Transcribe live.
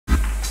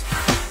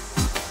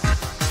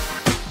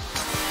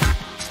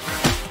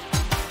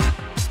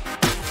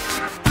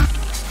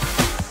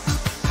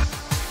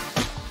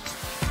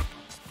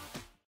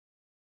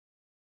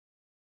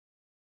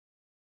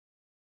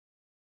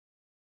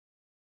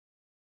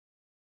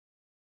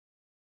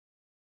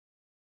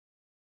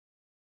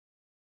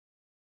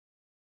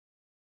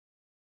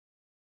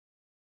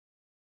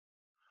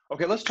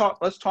Okay, let's talk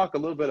a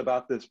little bit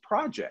about this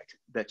project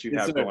that you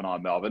Yes, have sir. going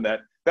on, Melvin.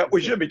 That Yes,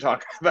 we sir. should be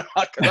talking about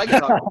because I can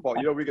talk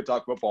football. We could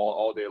talk football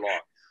all day long.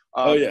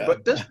 Oh yeah.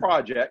 But this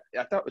project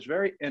I thought was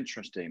very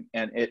interesting,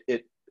 and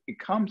it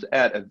comes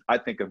at I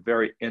think a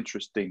very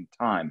interesting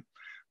time.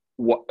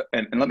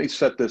 And let me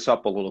set this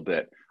up a little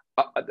bit.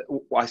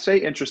 I say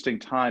interesting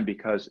time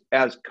because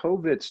as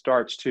COVID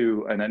starts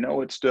to, and I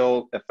know it's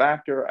still a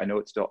factor, I know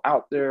it's still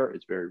out there,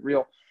 it's very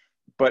real,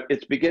 but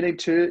it's beginning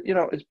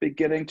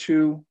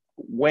to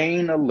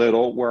wane a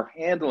little. We're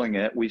handling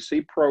it. We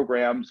see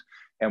programs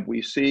and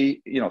we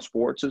see,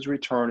 sports is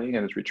returning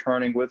and it's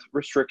returning with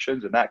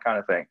restrictions and that kind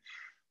of thing.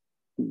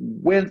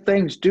 When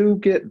things do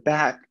get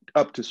back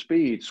up to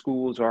speed,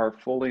 schools are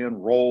fully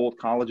enrolled,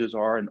 colleges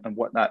are, and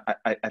whatnot.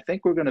 I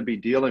think we're going to be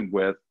dealing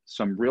with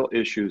some real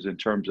issues in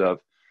terms of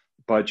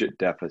budget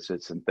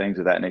deficits and things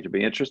of that nature. It'll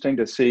be interesting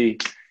to see,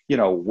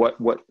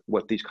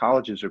 what these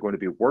colleges are going to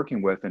be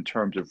working with in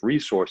terms of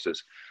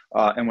resources.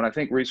 And when I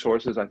think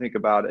resources, I think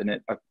about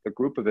a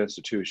group of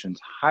institutions,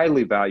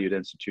 highly valued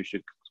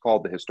institutions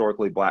called the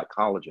Historically Black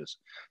Colleges.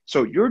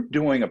 So you're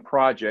doing a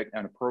project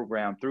and a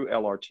program through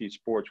LRT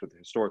Sports with the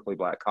Historically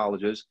Black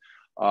Colleges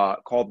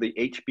called the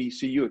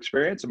HBCU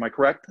experience. Am I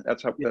correct?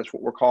 That's what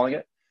we're calling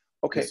it.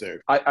 Okay. Yes,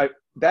 sir. I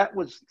that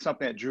was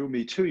something that drew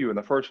me to you in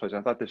the first place.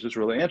 I thought this was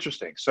really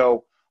interesting.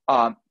 So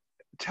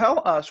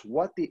tell us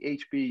what the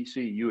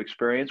HBCU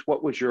experience.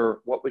 What was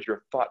your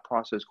thought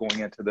process going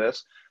into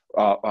this?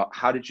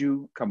 How did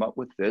you come up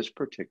with this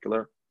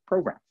particular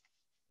program?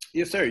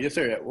 Yes, sir. Yes,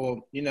 sir.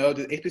 Well, the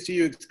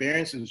HBCU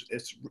experience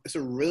it's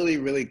a really,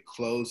 really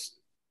close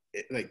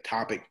like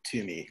topic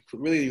to me,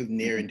 really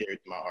near Hmm. and dear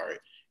to my heart.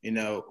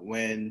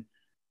 When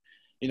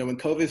when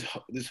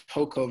this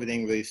whole COVID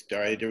thing really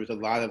started, there was a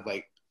lot of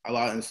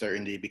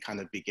uncertainty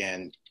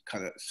began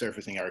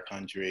surfacing our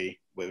country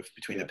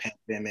between the Yes.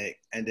 pandemic,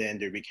 and then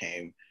there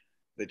became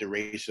the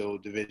racial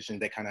division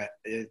that kind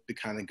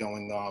of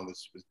going on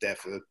was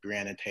death of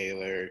Breonna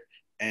Taylor,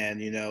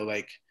 and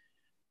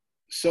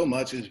so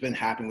much has been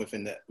happening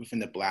within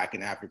the Black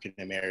and African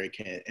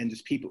American and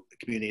just people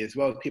community, as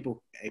well as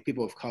people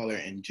of color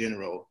in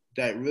general,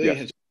 that really Yes.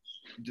 has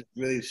just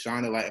really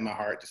shone a light in my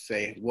heart to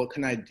say, what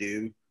can I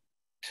do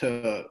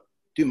to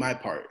do my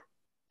part,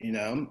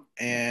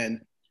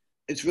 and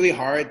it's really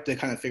hard to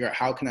kind of figure out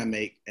how can I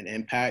make an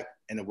impact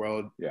in a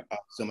world Yeah. of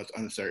so much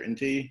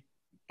uncertainty.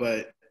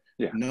 But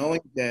Yeah. knowing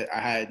that I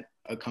had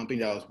a company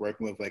that I was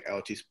working with, like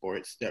LT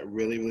Sports, that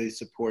really, really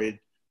supported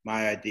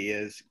my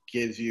ideas,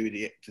 gives you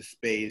the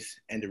space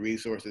and the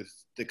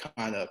resources to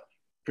kind of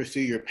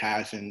pursue your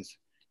passions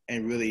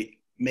and really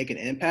make an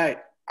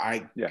impact.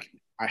 Yeah.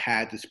 I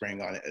had to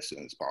spring on it as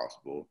soon as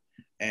possible.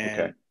 Okay.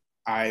 And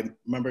I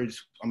remember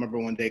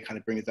one day kind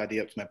of bringing this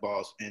idea up to my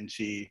boss, and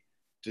she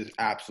just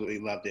absolutely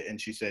loved it. And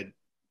she said,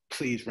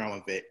 please run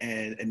with it.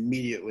 And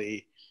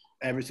immediately,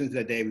 ever since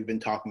that day, we've been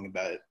talking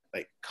about it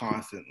like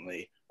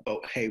constantly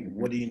about, hey, Hmm.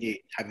 what do you need?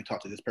 Have you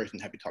talked to this person?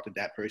 Have you talked to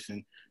that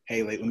person?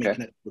 Hey, like, let me Okay.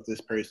 connect with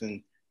this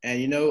person.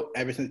 And,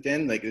 ever since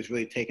then, like, it's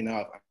really taken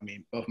off. I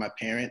mean, both my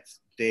parents,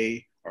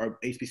 they are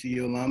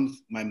HBCU alums.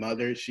 My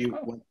mother, she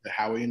Oh. went to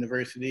Howard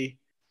University.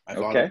 My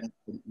father Okay. went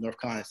to North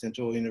Carolina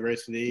Central Yeah.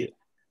 University.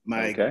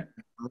 My Okay.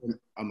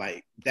 on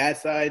my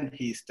dad's side,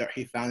 he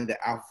founded the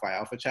Alpha Phi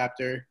Alpha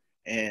chapter,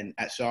 and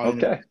at Shaw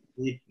Okay.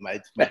 University,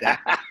 my dad,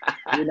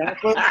 you know,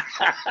 my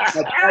dad's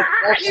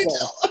You alpha.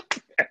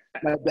 know.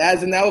 My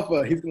dad's an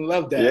alpha. He's gonna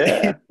love that. He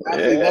Yeah.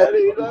 absolutely loves Yeah.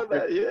 You know it.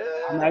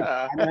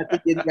 that. I'm Yeah. actually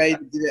getting ready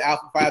to do the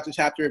Alpha Phi Alpha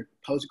chapter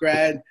post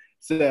grad.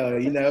 So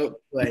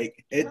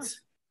like Yeah.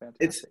 it's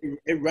Fantastic.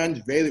 it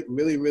runs really,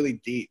 really, really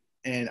deep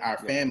in our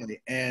Yeah.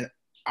 family, and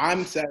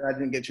I'm sad I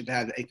didn't get to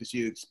have the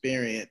HBCU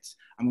experience.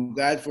 I'm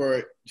glad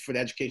for the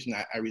education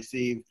I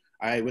received.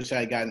 I wish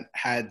I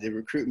had the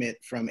recruitment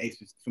from the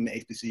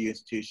HBCU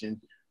institution,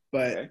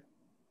 but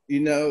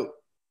Okay.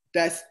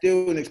 that's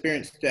still an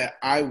experience that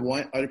I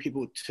want other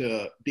people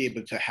to be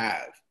able to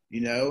have.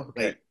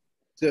 Okay. Like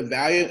the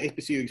value of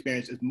HBCU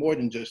experience is more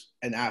than just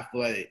an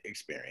athletic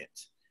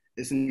experience.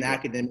 It's an Sure.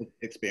 academic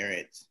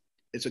experience.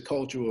 It's a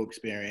cultural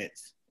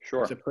experience. It's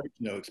Sure. a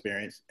personal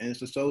experience, and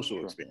it's a social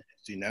Sure. experience.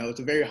 It's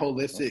a very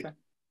holistic Okay.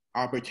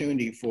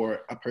 opportunity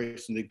for a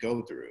person to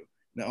go through.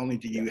 Not only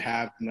do Yeah. you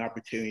have an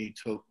opportunity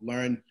to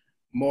learn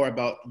more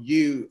about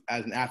you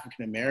as an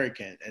African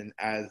American and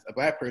as a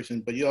Black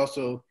person, but you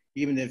also,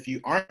 even if you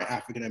aren't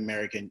African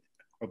American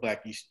or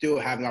Black, you still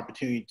have an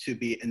opportunity to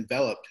be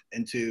enveloped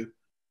into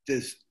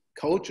this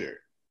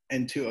culture,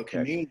 into a Okay.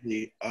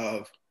 community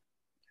of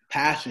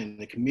passion,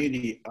 a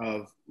community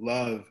of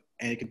love,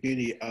 and a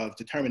community of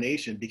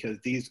determination, because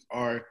these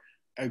are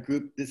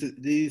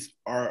these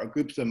are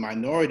groups of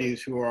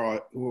minorities who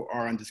are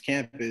on this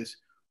campus,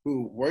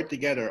 who work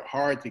together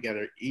hard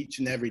together each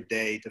and every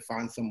day to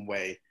find some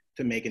way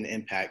to make an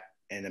impact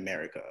in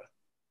America.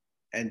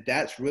 And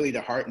that's really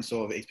the heart and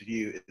soul of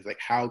HBCU, is like,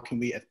 how can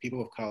we as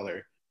people of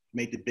color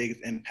make the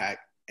biggest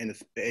impact in a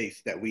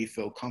space that we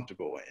feel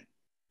comfortable in?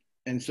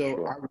 And so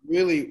Sure. I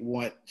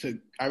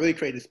really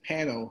create this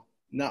panel,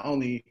 not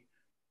only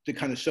to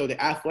kind of show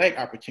the athletic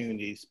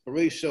opportunities, but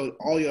really show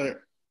all the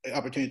other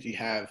opportunities you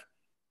have,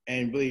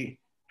 and really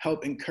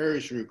help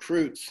encourage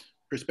recruits,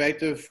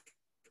 prospective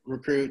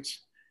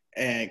recruits,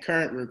 and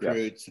current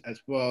recruits, yes,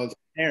 as well as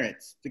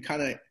parents, to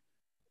kind of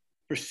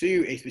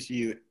pursue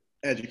HBCU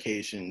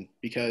education,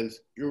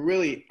 because you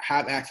really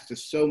have access to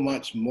so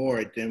much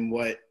more than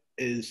what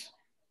is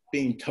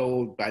being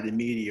told by the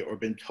media or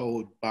been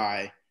told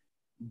by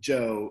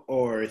Joe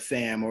or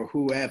Sam or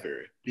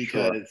whoever,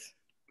 because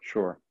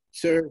sure.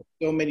 So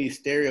many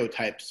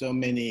stereotypes, so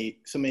many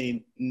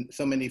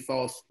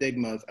false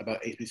stigmas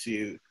about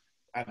HBCUs,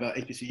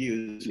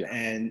 yeah,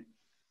 and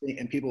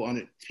people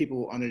under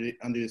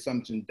the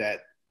assumption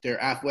that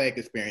their athletic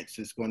experience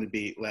is going to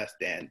be less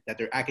than, that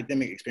their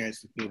academic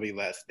experience is going to be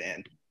less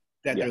than,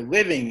 that their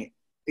living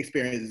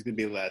experience is going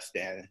to be less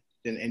than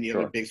any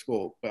other big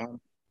school. But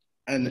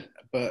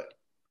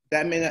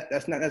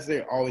that's not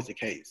necessarily always the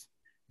case.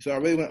 So I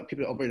really want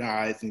people to open their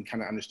eyes and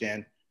kind of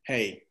understand,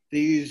 hey,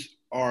 these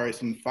are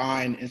some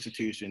fine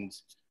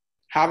institutions.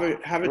 Have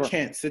a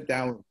chance, sit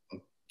down with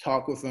them,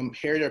 talk with them,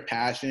 hear their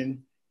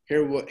passion,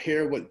 hear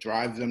what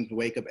drives them to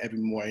wake up every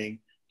morning,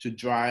 to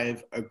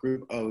drive a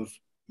group of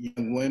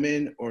young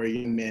women or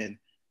young men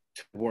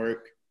to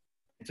work,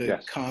 to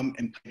come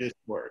and play this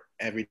work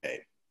every day.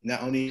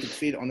 Not only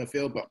succeed on the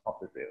field, but off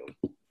the field.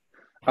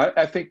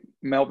 I think,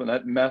 Melvin,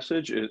 that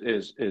message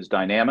is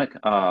dynamic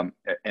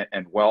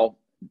and well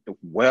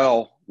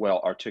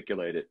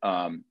articulated.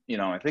 I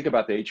think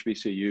about the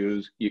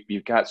HBCUs.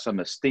 You've got some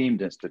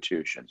esteemed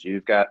institutions.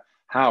 You've got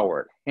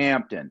Howard,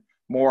 Hampton,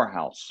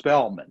 Morehouse,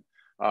 Spelman.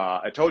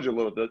 I told you a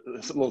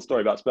little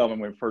story about Spelman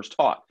when we first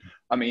talked.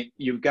 I mean,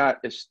 you've got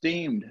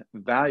esteemed,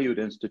 valued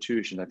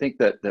institutions. I think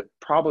that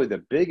probably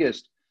the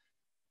biggest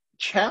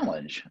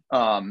challenge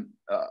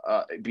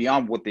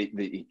beyond what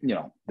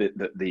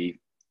the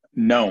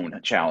known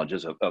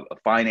challenges of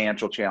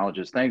financial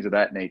challenges, things of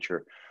that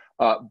nature,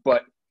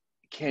 but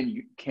can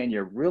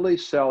you really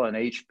sell an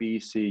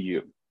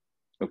HBCU?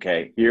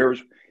 Okay,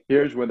 here's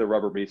where the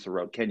rubber meets the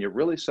road. Can you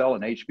really sell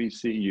an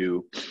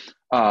HBCU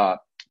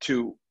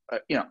to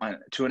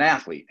an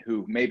athlete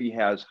who maybe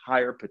has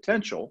higher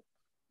potential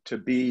to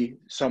be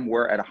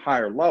somewhere at a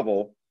higher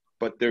level,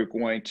 but they're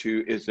going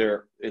to, is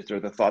there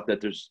the thought that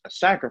there's a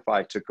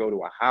sacrifice to go to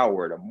a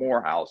Howard, a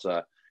Morehouse,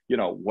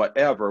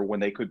 whatever, when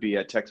they could be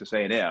at Texas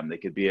A&M, they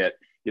could be at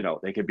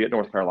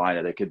North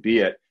Carolina, they could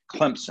be at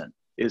Clemson.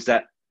 Is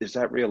that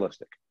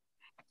realistic?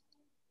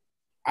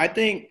 I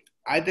think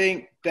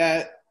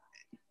that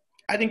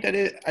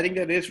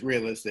is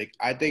realistic.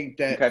 I think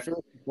that first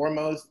and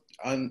foremost,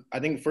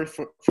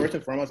 first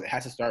and foremost, it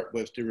has to start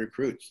with the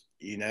recruits.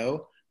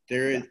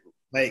 There is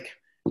like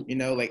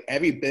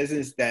every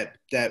business that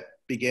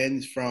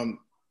begins from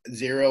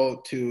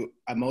zero to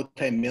a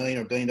multi-million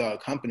or billion-dollar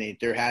company,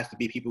 there has to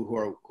be people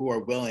who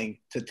are willing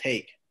to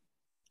take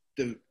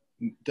the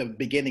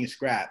beginning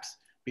scraps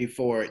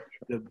before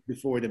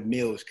the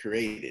meal is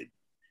created.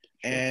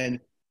 Sure. And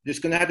there's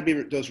going to have to be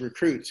those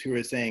recruits who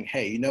are saying,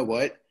 hey, you know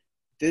what?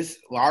 This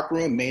locker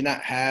room may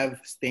not have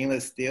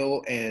stainless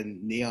steel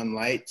and neon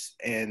lights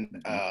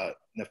and a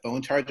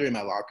phone charger in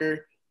my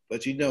locker,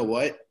 but you know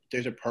what?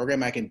 There's a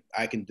program I can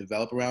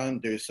develop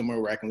around. There's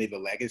somewhere where I can leave a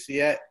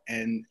legacy at,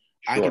 and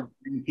sure, I can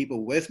bring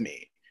people with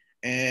me.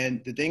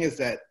 And the thing is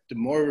that the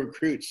more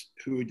recruits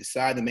who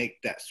decide to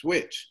make that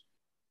switch,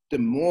 the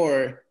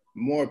more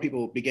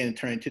people begin to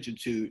turn attention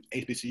to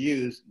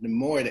HBCUs, the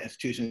more the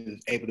institution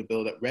is able to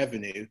build up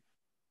revenue,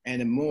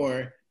 and the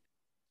more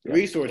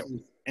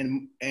resources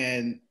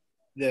and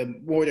the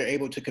more they're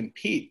able to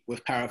compete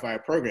with Power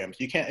 5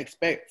 programs. You can't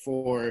expect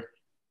for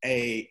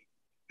a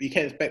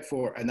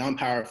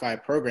non-Power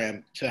 5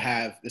 program to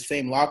have the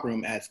same locker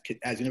room as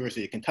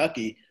University of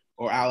Kentucky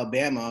or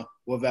Alabama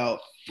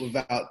without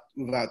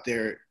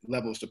their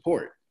level of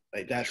support.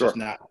 Like that's just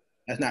not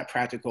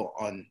practical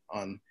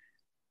in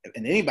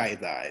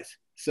anybody's eyes.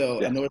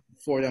 So in order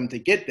for them to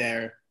get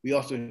there, we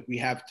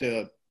have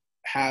to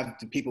have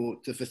the people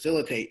to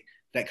facilitate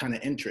that kind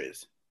of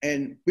interest.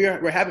 And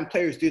we're having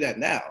players do that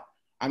now.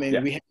 I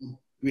mean,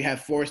 we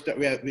have there's a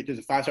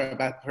 5-star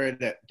basketball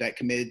player that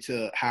committed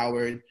to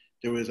Howard.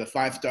 There was a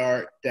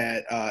 5-star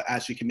that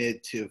actually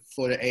committed to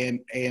Florida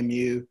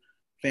FAMU,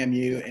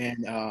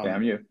 and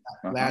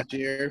last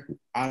year.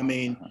 I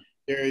mean,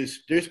 there's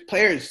 4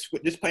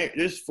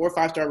 or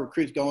 5-star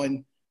recruits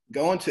going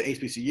to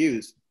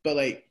HBCUs, but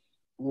like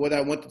what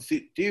I want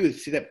to do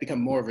is see that become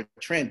more of a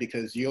trend,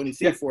 because you only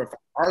see 4 or 5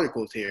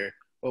 articles here.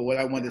 But what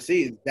I want to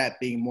see is that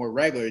being more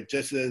regular,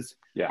 just as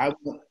I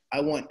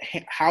want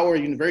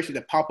Howard University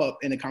to pop up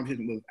in a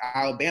conversation with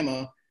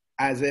Alabama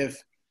as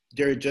if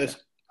they're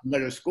just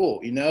another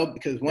school,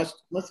 because once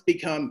it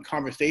become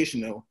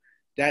conversational,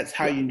 that's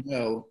how you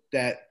know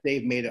that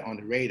they've made it on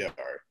the radar,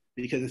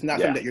 because it's not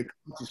something that you're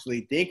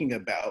consciously thinking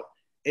about.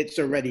 It's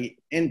already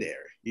in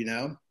there,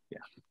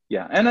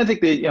 Yeah. And I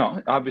think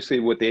obviously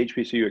with the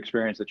HBCU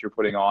experience that you're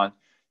putting on,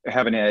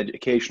 having an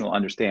educational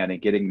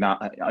understanding,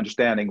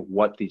 understanding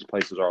what these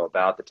places are all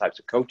about, the types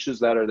of coaches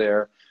that are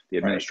there, the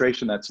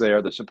administration that's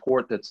there, the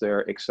support that's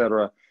there, et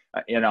cetera.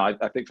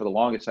 I think for the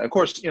longest time, of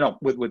course,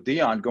 with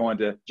Dion going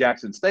to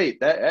Jackson State,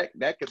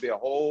 that could be a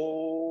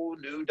whole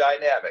new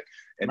dynamic.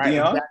 And Right,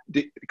 Dion,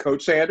 exactly.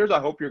 Coach Sanders, I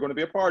hope you're going to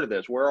be a part of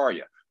this. Where are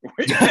you?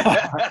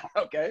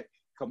 Okay,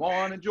 come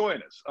on and join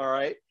us. All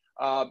right.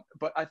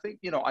 But I think,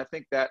 I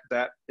think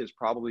that is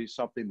probably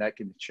something that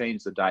can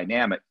change the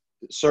dynamic,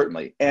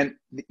 certainly. And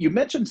you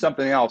mentioned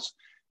something else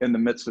in the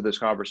midst of this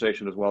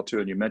conversation as well, too.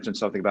 And you mentioned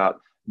something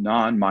about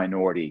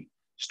non-minority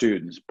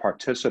students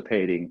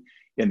participating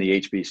in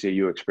the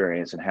HBCU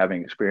experience and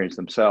having experience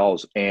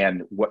themselves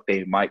and what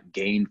they might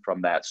gain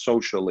from that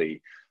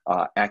socially,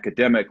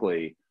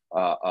 academically,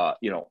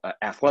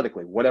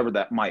 athletically, whatever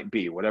that might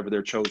be, whatever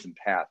their chosen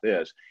path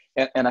is.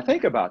 And I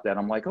think about that.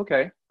 I'm like,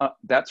 okay,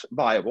 that's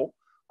viable.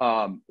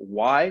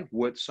 Why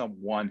would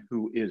someone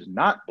who is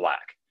not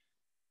Black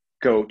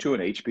go to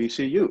an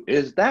HBCU?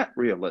 Is that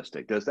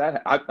realistic? Does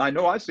that, I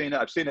know I've seen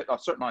it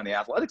certainly on the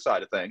athletic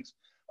side of things.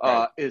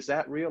 Right. Is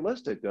that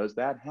realistic? Does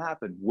that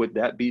happen? Would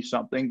that be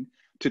something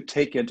to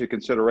take into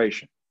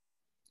consideration?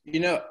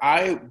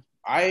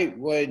 I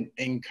would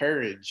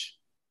encourage,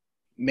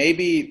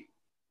 maybe,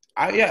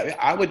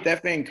 I would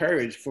definitely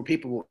encourage for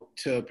people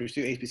to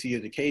pursue HBCU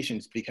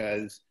educations,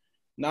 because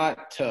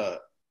not to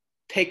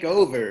take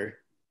over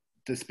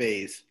the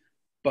space,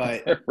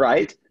 but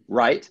Right.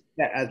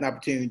 that as an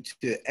opportunity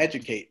to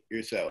educate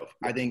yourself.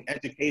 I think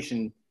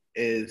education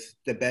is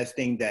the best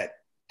thing that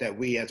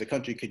we as a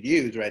country could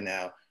use right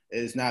now.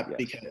 Is not Yes.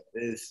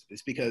 because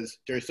it's because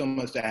there's so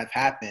much that have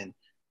happened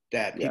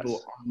that people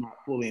Yes. are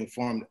not fully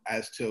informed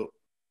as to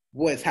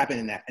what has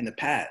happened in the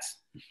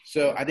past.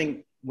 So I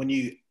think when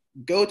you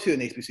go to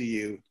an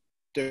HBCU,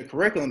 the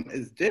curriculum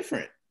is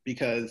different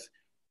because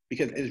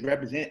it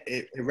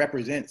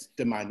represents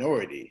the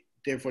minority.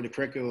 Therefore, the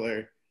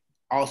curricular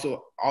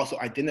also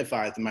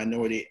identifies the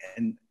minority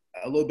and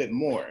a little bit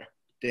more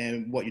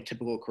than what your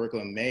typical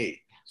curriculum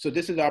may. So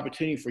this is an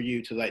opportunity for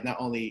you to not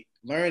only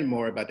learn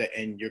more about that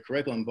in your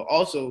curriculum, but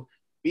also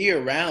be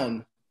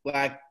around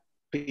Black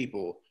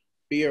people,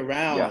 be Yeah.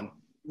 around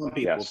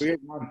people, Yes. be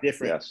around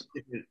different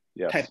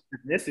Yes. types of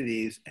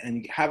ethnicities,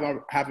 and have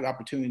an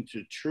opportunity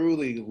to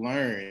truly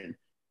learn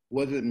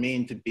what does it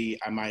mean to be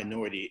a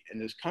minority in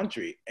this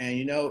country.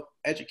 And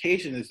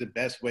education is the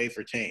best way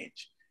for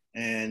change.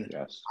 And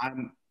Yes.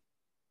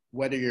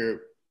 whether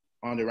you're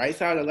on the right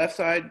side or left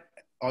side,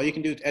 all you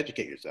can do is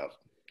educate yourself.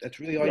 That's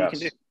really all you can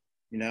do.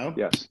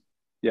 Yes.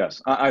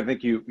 Yes. I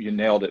think you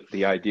nailed it.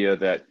 The idea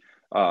that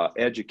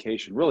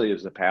education really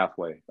is the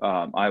pathway.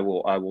 I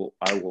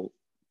will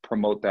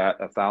promote that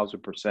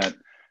 1,000%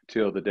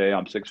 till the day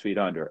I'm 6 feet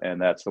under,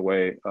 and that's the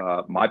way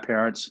my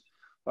parents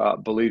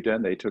believed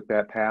in. They took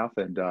that path,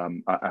 and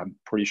I'm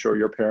pretty sure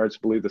your parents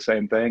believe the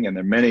same thing, and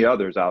there are many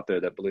others out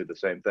there that believe the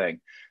same thing.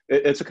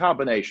 It's a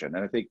combination,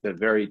 and I think the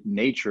very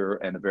nature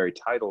and the very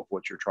title of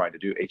what you're trying to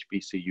do,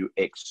 HBCU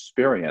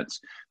experience,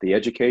 the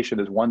education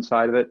is one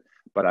side of it,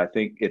 but I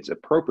think it's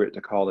appropriate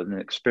to call it an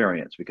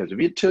experience, because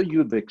until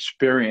you've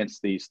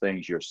experienced these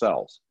things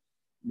yourselves,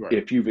 Right.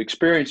 if you've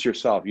experienced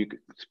yourself, you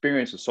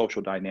experience the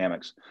social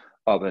dynamics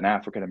of an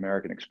African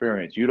American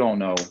experience. You don't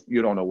know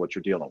what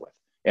you're dealing with.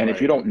 And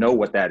if you Right. don't know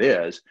what that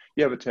is,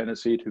 you have a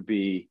tendency to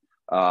be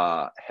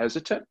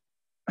hesitant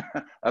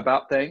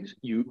about things.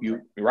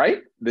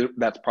 Right?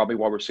 That's probably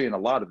why we're seeing a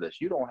lot of this.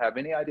 You don't have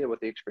any idea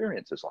what the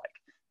experience is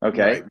like.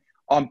 Okay. Right.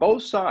 On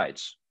both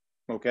sides.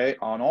 Okay.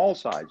 On all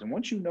sides. And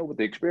once you know what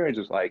the experience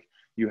is like,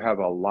 you have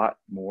a lot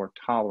more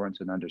tolerance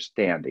and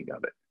understanding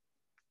of it.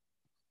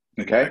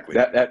 Okay.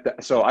 Exactly.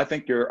 So I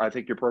think your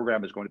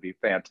program is going to be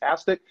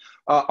fantastic.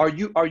 Are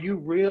you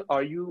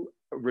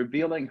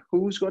revealing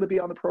who's going to be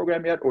on the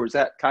program yet, or is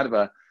that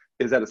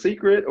a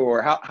secret,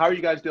 or how are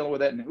you guys dealing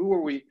with that, and who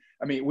are we?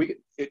 I mean,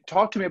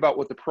 talk to me about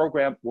what the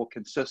program will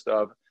consist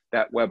of,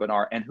 that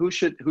webinar, and who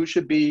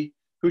should be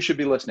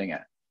listening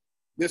at.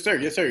 Yes, sir.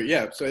 Yes, sir.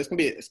 Yeah. So like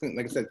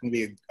I said, it's gonna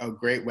be a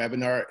great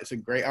webinar. It's a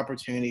great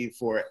opportunity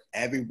for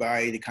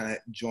everybody to kind of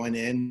join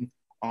in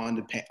on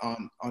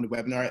the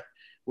webinar.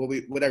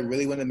 What I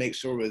really want to make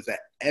sure was that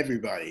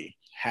everybody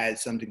had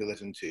something to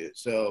listen to.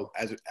 So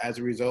as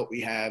a result, we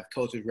have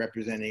coaches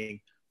representing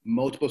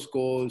multiple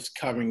schools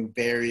covering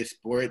various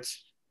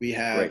sports. We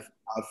have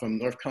from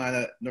North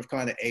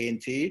Carolina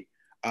A&T,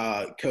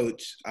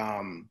 Coach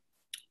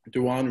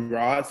Dewan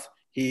Ross.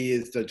 He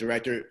is the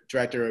director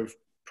of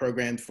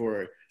programs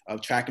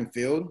of track and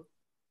field.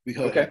 We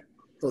have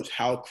Coach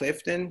Hal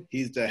Clifton.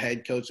 He's the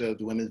head coach of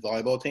the women's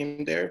volleyball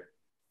team there.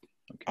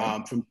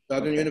 From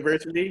Southern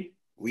University,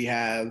 we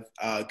have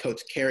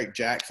Coach Carrick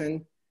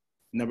Jackson.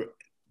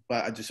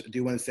 But I just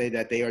do want to say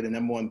that they are the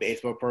 #1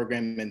 baseball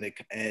program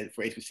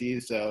for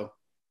HBCU. So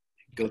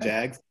go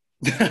Jags!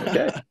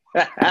 Okay.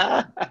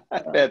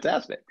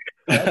 Fantastic.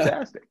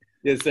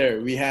 Yes,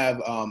 sir. We have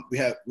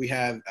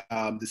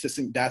the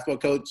assistant basketball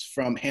coach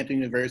from Hampton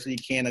University,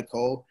 Kiana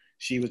Cole.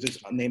 She was just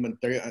named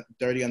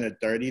 30 under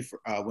 30 for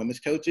women's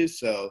coaches.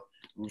 So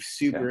we're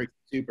super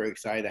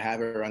excited to have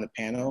her on the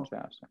panel.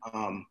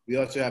 We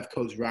also have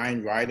Coach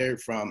Ryan Ryder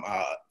from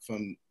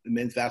the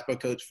men's basketball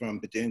coach from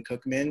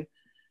Bethune-Cookman,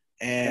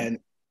 and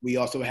We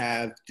also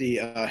have the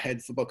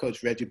head football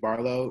coach, Reggie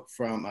Barlow,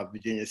 from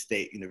Virginia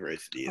State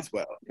University as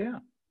well. Yeah.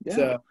 Yeah.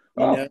 So,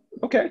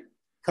 Okay.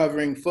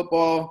 covering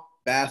football,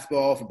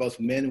 basketball for both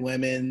men,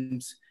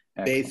 women's,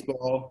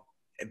 baseball,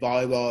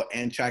 volleyball,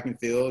 and track and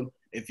field.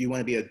 If you want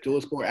to be a dual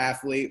sport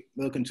athlete,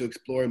 looking to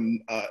explore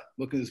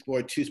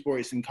 2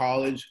 sports in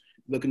college,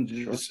 looking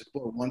to just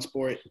explore 1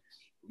 sport,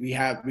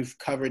 we've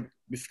covered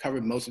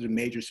most of the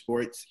major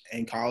sports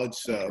in college.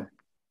 So,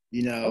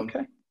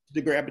 it's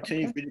a great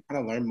opportunity for you to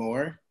kind of learn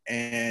more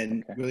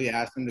and really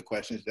ask them the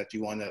questions that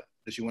you want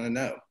to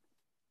know.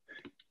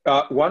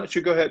 Why don't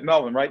you go ahead,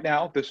 Melvin, right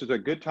now? This is a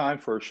good time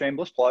for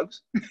shameless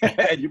plugs.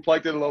 And you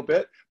plugged it a little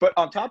bit. But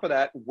on top of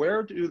that,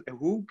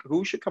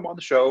 who should come on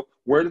the show?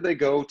 Where do they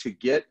go to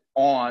get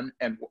on?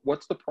 And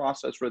what's the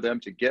process for them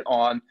to get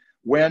on?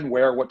 When,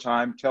 where, what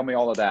time? Tell me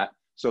all of that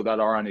so that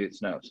our audience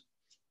knows.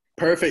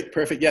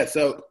 Perfect. Yeah.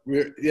 So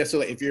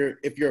if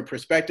you're a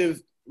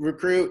prospective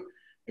recruit,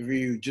 if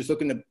you're just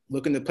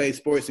looking to play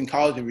sports in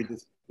college, if you're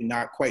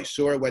not quite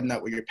sure whether or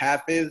not what your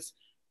path is,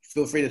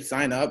 feel free to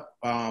sign up.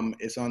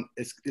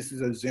 This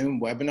is a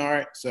Zoom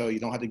webinar, so you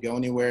don't have to go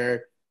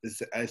anywhere.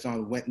 It's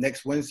on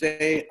next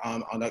Wednesday,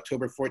 on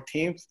October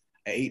 14th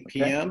at 8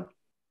 p.m.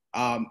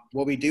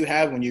 What we do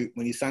have, when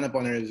you sign up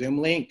on our Zoom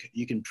link,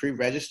 you can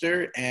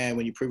pre-register, and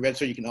when you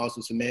pre-register, you can also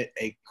submit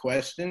a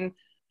question.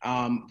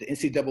 The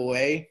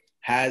NCAA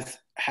has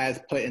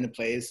put into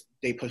place,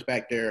 they push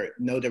back their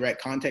no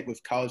direct contact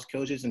with college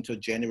coaches until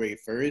January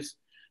 1st.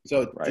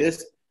 So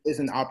this is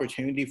an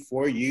opportunity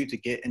for you to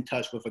get in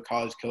touch with a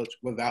college coach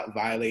without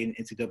violating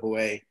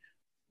NCAA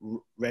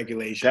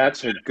regulation.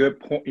 That's a good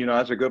point.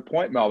 That's a good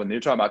point, Melvin.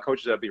 You're talking about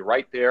coaches that be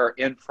right there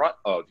in front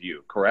of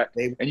you, correct?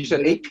 And you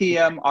said 8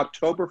 p.m.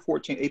 October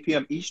 14th, 8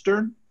 p.m.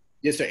 Eastern?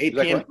 Yes, sir. 8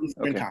 p.m.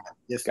 Eastern time.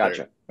 Yes, sir.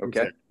 Gotcha.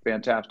 Okay. Yes,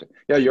 fantastic.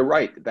 Yeah, you're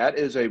right. That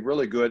is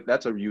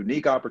that's a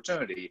unique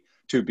opportunity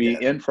to be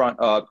in front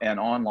of and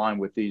online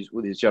with these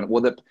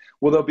gentlemen.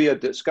 Will there be a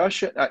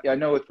discussion? I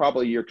know it's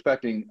probably you're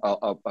expecting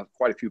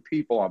quite a few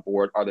people on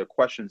board. Are there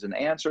questions and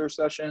answer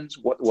sessions?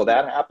 Will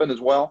that happen as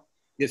well?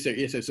 Yes, sir.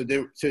 Yes, sir.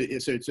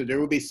 So there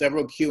will be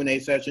several Q&A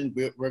sessions.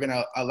 We're going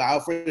to allow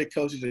for the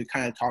coaches to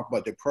kind of talk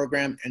about their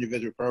program,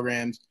 individual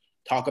programs,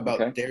 talk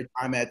about their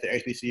time at the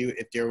HBCU,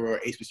 if there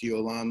were HBCU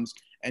alums,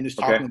 and just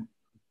talking about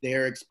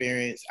their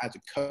experience as a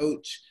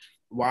coach,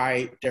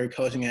 why they're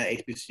coaching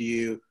at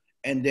HBCU.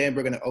 And then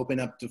we're going to open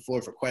up the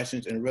floor for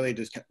questions and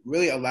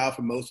really allow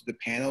for most of the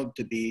panel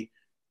to be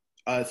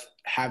us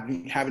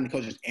having the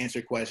coaches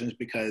answer questions,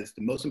 because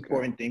the most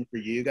important thing for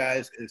you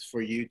guys is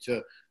for you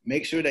to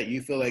make sure that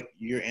you feel like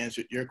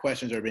your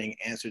questions are being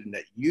answered and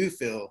that you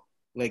feel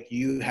like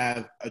you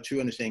have a true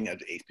understanding of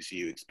the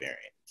HBCU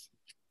experience.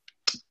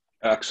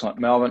 Excellent.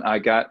 Melvin, I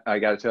got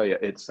to tell you,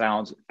 it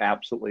sounds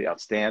absolutely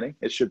outstanding.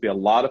 It should be a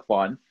lot of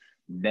fun.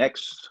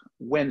 Next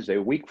Wednesday,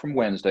 a week from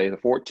Wednesday, the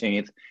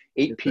 14th,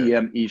 8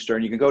 p.m.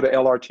 Eastern. You can go to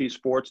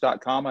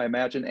lrtsports.com, I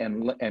imagine,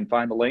 and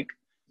find the link.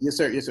 Yes,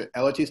 sir. Yes, sir.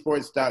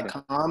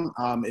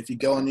 lrtsports.com. If you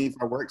go on the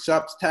our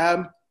workshops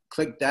tab,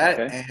 click that,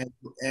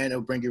 and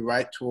it'll bring you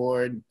right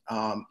toward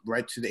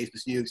right to the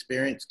HBCU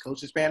Experience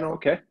Coaches Panel.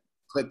 Okay.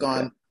 Click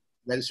on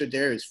register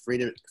there. It's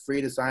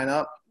free to sign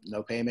up.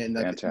 No payment.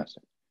 Nothing.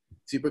 Fantastic.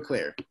 Super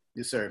clear.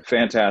 Yes, sir.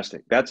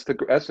 Fantastic. That's the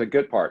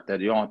good part, that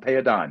you don't pay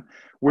a dime.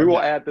 We will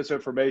add this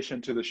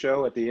information to the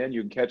show at the end.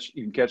 You can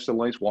catch the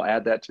links. We'll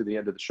add that to the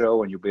end of the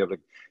show, and you'll be able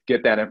to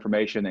get that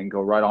information and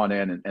go right on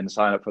in and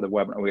sign up for the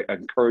webinar. We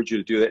encourage you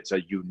to do that. It's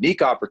a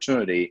unique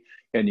opportunity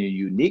and a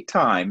unique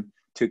time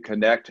to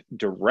connect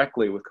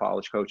directly with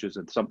college coaches,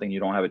 and something you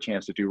don't have a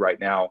chance to do right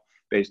now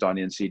based on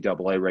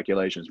NCAA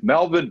regulations.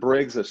 Melvin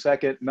Briggs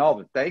II.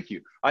 Melvin, thank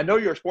you. I know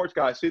you're a sports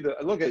guy. See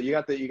look at you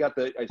got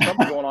the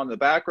something going on in the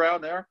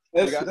background there.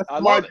 That's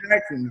Lamar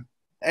Jackson.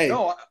 Hey,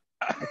 no,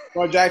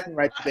 Lamar Jackson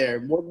right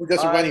there. More than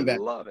just a running back.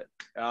 I love it.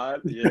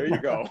 There you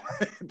go.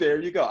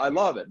 There you go. I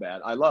love it, man.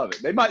 I love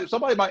it.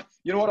 Somebody might.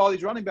 You know what? All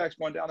these running backs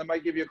going down, they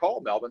might give you a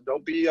call, Melvin.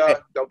 Don't be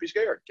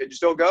scared. Can you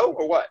still go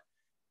or what?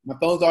 My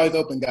phone's always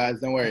open, guys.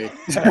 Don't worry.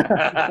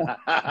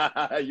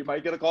 You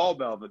might get a call,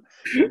 Melvin.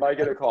 You might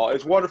get a call.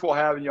 It's wonderful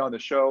having you on the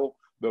show.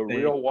 The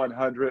Real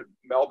 100,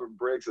 Melvin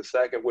Briggs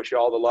II. Wish you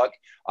all the luck.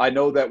 I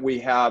know that we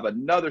have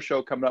another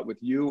show coming up with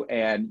you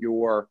and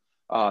your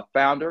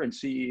founder and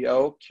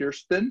CEO,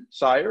 Kirsten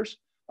Sayers,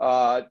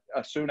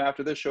 soon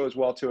after this show as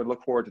well, too. And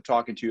look forward to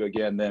talking to you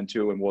again then,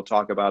 too. And we'll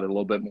talk about it a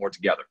little bit more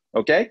together.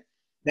 Okay?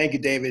 Thank you,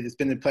 David. It's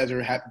been a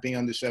pleasure being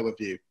on the show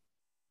with you.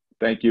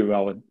 Thank you,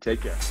 Melvin.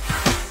 Take care.